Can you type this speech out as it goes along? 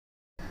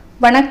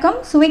வணக்கம்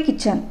சுவை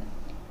கிச்சன்.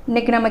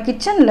 இன்றைக்கி நம்ம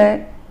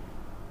கிச்சனில்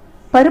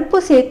பருப்பு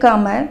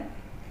சேர்க்காம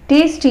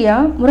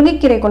டேஸ்டியாக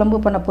முருங்கைக்கீரை குழம்பு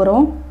பண்ண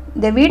போகிறோம்.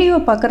 இந்த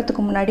வீடியோவை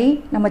பார்க்குறதுக்கு முன்னாடி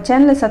நம்ம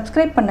சேனலை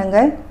சப்ஸ்கிரைப்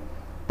பண்ணுங்கள்,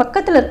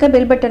 பக்கத்தில் இருக்க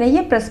பெல்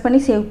பட்டனையே ப்ரெஸ் பண்ணி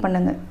சேவ்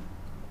பண்ணுங்கள்.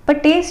 இப்போ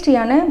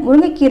டேஸ்டியான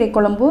முருங்கைக்கீரை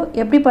குழம்பு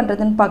எப்படி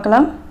பண்ணுறதுன்னு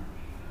பார்க்கலாம்.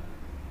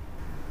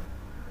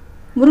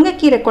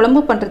 முருங்கைக்கீரை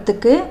குழம்பு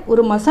பண்ணுறதுக்கு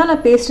ஒரு மசாலா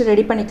பேஸ்ட்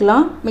ரெடி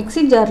பண்ணிக்கலாம்.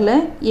 மிக்ஸி ஜாரில்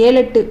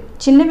 7-8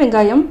 சின்ன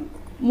வெங்காயம்,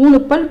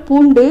 3 பல்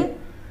பூண்டு,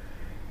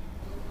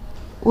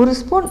 1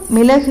 ஸ்பூன்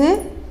மிளகு,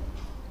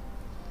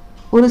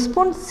 1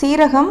 ஸ்பூன்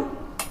சீரகம்,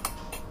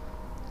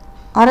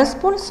 1/2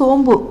 ஸ்பூன்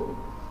சோம்பு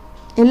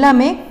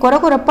எல்லாமே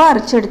கொரகொரப்பாக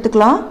அரைச்சி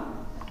எடுத்துக்கலாம்.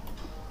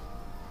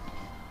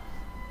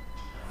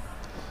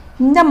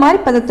 இந்த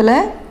மாதிரி பதத்தில்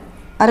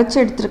அரைச்சி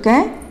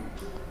எடுத்துருக்கேன்.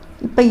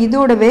 இப்போ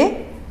இதோடவே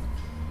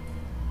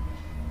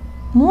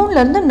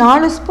 3லேருந்து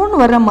 4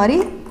 ஸ்பூன் வர்ற மாதிரி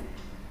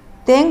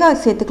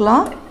தேங்காய்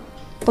சேர்த்துக்கலாம்.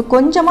 இப்போ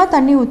கொஞ்சமாக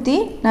தண்ணி ஊற்றி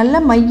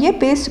நல்ல மைய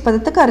பேஸ்ட்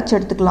பதத்துக்கு அரைச்சி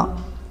எடுத்துக்கலாம்.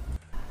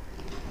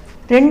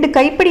 2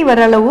 கைப்பிடி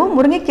வர அளவு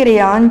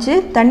முருங்கைக்கீரையை ஆஞ்சு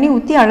தண்ணி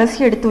ஊற்றி அலசி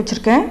எடுத்து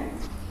வச்சுருக்கேன்.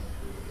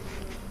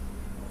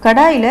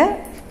 கடாயில்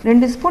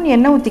 2 ஸ்பூன்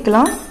எண்ணெய்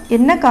ஊற்றிக்கலாம்.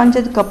 எண்ணெய்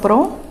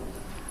காஞ்சதுக்கப்புறம்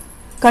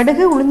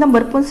கடுகு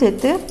உளுந்தம்பருப்பும்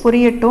சேர்த்து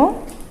பொரியட்டும்.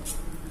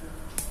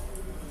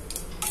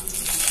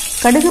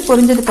 கடுகு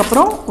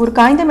பொரிஞ்சதுக்கப்புறம் ஒரு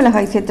காய்ந்த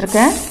மிளகாய்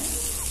சேர்த்துருக்கேன்.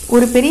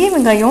 ஒரு பெரிய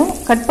வெங்காயம்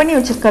கட் பண்ணி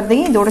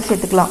வச்சுருக்கிறதையும் இதோடு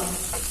சேர்த்துக்கலாம்.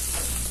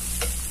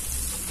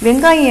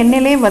 வெங்காயம்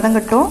எண்ணெயிலே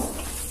வதங்கட்டும்.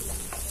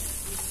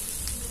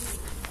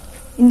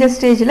 இந்த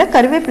ஸ்டேஜில்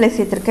கருவேப்பிலை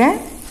சேர்த்துருக்கேன்.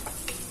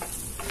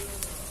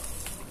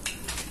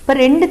 இப்போ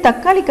 2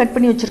 தக்காளி கட்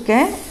பண்ணி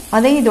வச்சுருக்கேன்,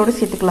 அதையும் இதோடு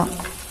சேர்த்துக்கலாம்.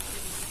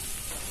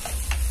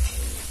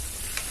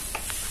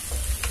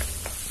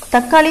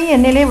 தக்காளி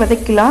எண்ணெயிலே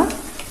வதக்கலாம்.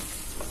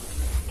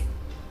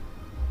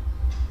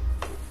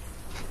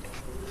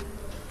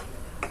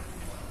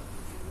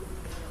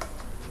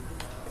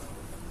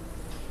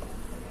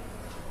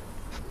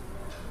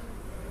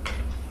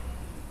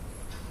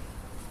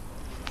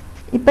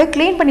 இப்போ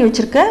க்ளீன் பண்ணி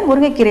வச்சுருக்க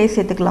முருங்கைக்கீரையை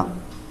சேர்த்துக்கலாம்.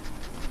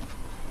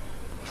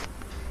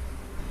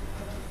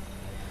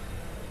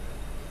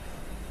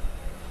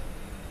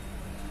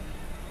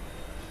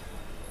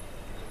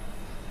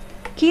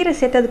 கீரை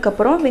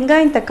சேர்த்ததுக்கப்புறம்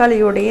வெங்காயம்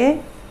தக்காளியோடைய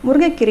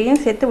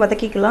முருங்கைக்கீரையும் சேர்த்து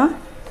வதக்கிக்கலாம்.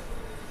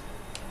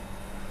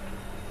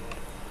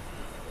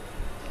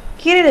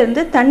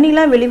 கீரையிலேருந்து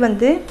தண்ணிலாம்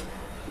வெளிவந்து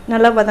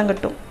நல்லா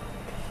வதங்கட்டும்.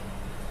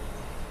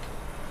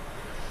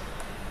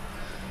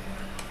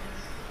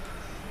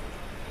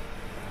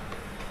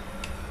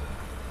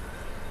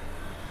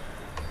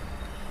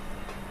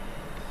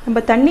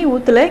 நம்ம தண்ணி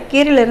ஊற்றலை,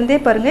 கீரையிலேருந்தே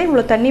பாருங்கள்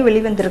இவ்வளோ தண்ணி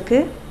வெளிவந்திருக்கு.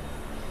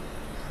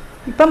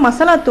 இப்போ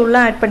மசாலா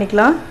தூள்லாம் ஆட்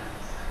பண்ணிக்கலாம்.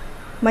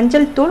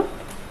 மஞ்சள் தூள்,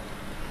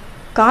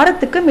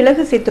 காரத்துக்கு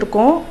மிளகு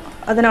சேர்த்துருக்கோம்,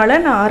 அதனால்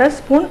நான் 1/2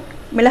 ஸ்பூன்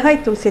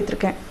மிளகாய் தூள்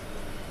சேர்த்துருக்கேன்.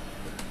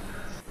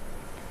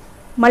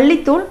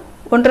 மல்லித்தூள்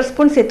 1/2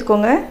 ஸ்பூன்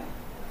சேர்த்துக்கோங்க.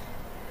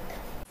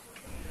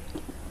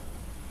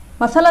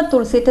 மசாலா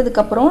தூள்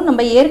சேர்த்ததுக்கப்புறம்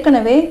நம்ம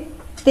ஏற்கனவே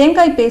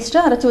தேங்காய்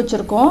பேஸ்ட்டை அரைச்சி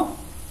வச்சுருக்கோம்,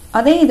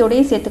 அதையும்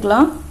இதோடையே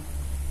சேர்த்துக்கலாம்.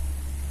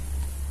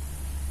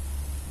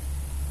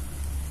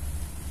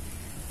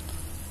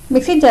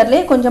 மிக்ஸி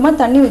ஜார்லேயே கொஞ்சமாக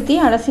தண்ணி ஊற்றி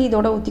அலசி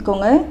இதோட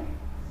ஊற்றிக்கோங்க.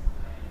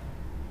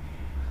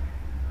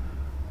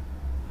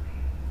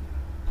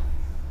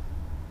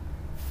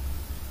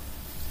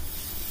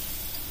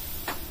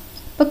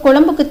 இப்போ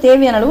குழம்புக்கு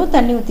தேவையான அளவு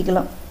தண்ணி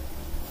ஊற்றிக்கலாம்.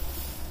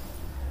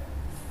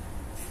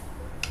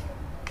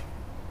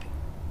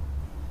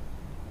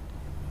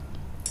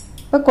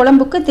 இப்போ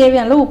குழம்புக்கு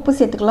தேவையான அளவு உப்பு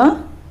சேர்த்துக்கலாம்.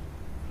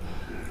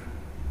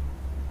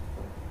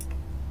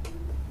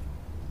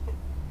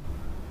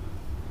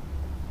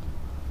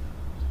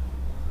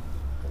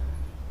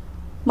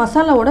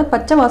 மசாலாவோட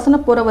பச்சை வாசனை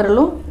போகிற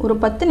வரலும் ஒரு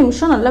 10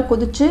 நிமிஷம் நல்லா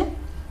கொதித்து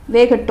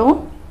வேகட்டும்.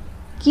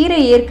 கீரை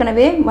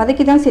ஏற்கனவே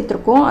வதக்கி தான்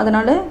சேர்த்துருக்கோம்,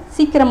 அதனால்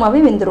சீக்கிரமாகவே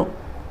வெந்துடும்.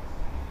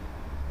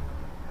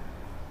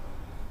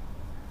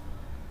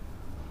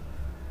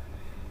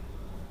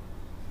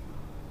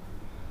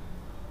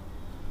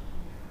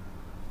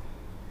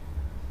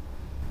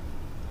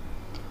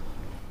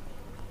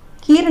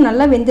 கீரை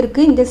நல்லா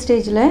வெந்திருக்கு. இந்த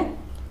ஸ்டேஜில்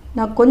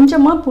நான்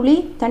கொஞ்சமாக புளி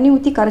தண்ணி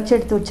ஊற்றி கரைச்சி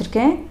எடுத்து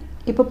வச்சுருக்கேன்.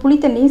 இப்போ புளி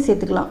தண்ணியும்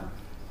சேர்த்துக்கலாம்.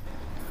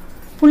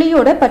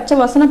 புளியோட பச்சை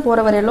வாசனை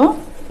போகிற வரையிலும்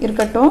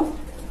இருக்கட்டும்.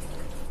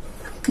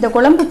 இந்த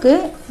குழம்புக்கு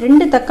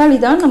 2 தக்காளி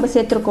தான் நம்ம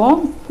சேர்த்துருக்கோம்.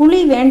 புளி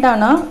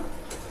வேண்டானா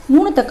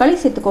 3 தக்காளி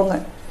சேர்த்துக்கோங்க.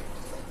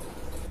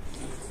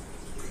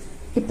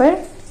 இப்போ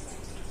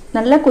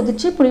நல்லா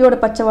கொதித்து புளியோட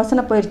பச்சை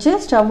வாசனை போயிடுச்சு.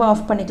 ஸ்டவ்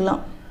ஆஃப்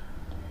பண்ணிக்கலாம்.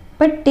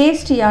 இப்போ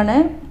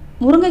டேஸ்டியான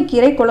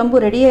முருங்கைக்கீரை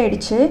குழம்பு ரெடி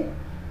ஆகிடுச்சு.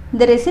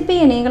 இந்த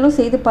ரெசிபியை நீங்களும்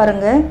செய்து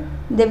பாருங்கள்.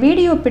 இந்த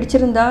வீடியோ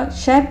பிடிச்சிருந்தா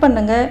ஷேர்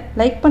பண்ணுங்கள்,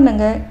 லைக்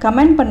பண்ணுங்கள்,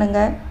 கமெண்ட்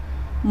பண்ணுங்கள்,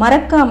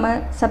 மறக்காமல்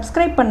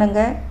சப்ஸ்கிரைப்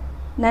பண்ணுங்கள்.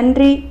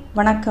 நன்றி,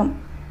 வணக்கம்.